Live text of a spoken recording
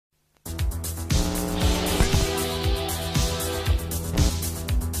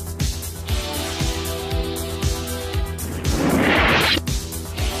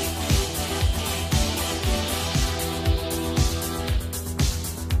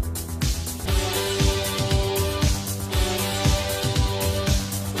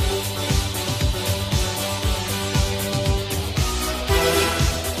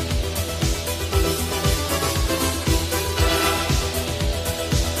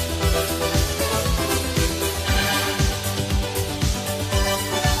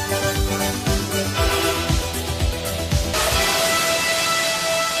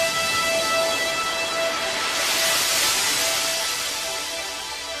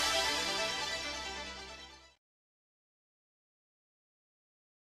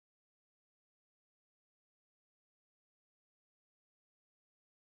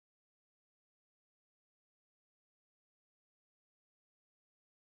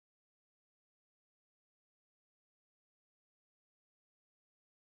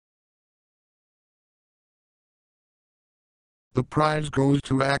The prize goes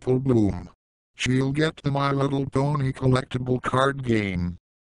to Apple Bloom. She'll get the My Little Pony collectible card game.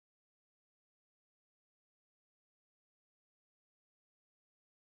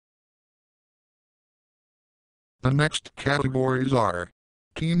 The next categories are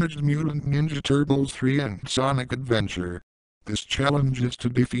Teenage Mutant Ninja Turtles 3 and Sonic Adventure. This challenge is to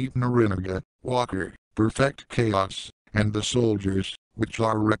defeat Narinaga, Walker, Perfect Chaos, and the soldiers, which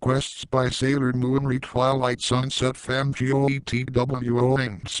are requests by Sailor Moon, Twilight Sunset, FamGoetwo,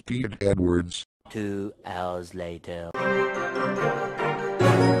 and Speed Edwards. 2 hours later.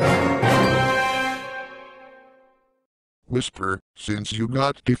 Whisper, since you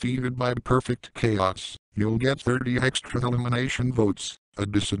got defeated by Perfect Chaos, you'll get 30 extra elimination votes, a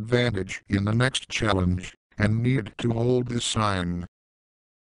disadvantage in the next challenge, and need to hold this sign.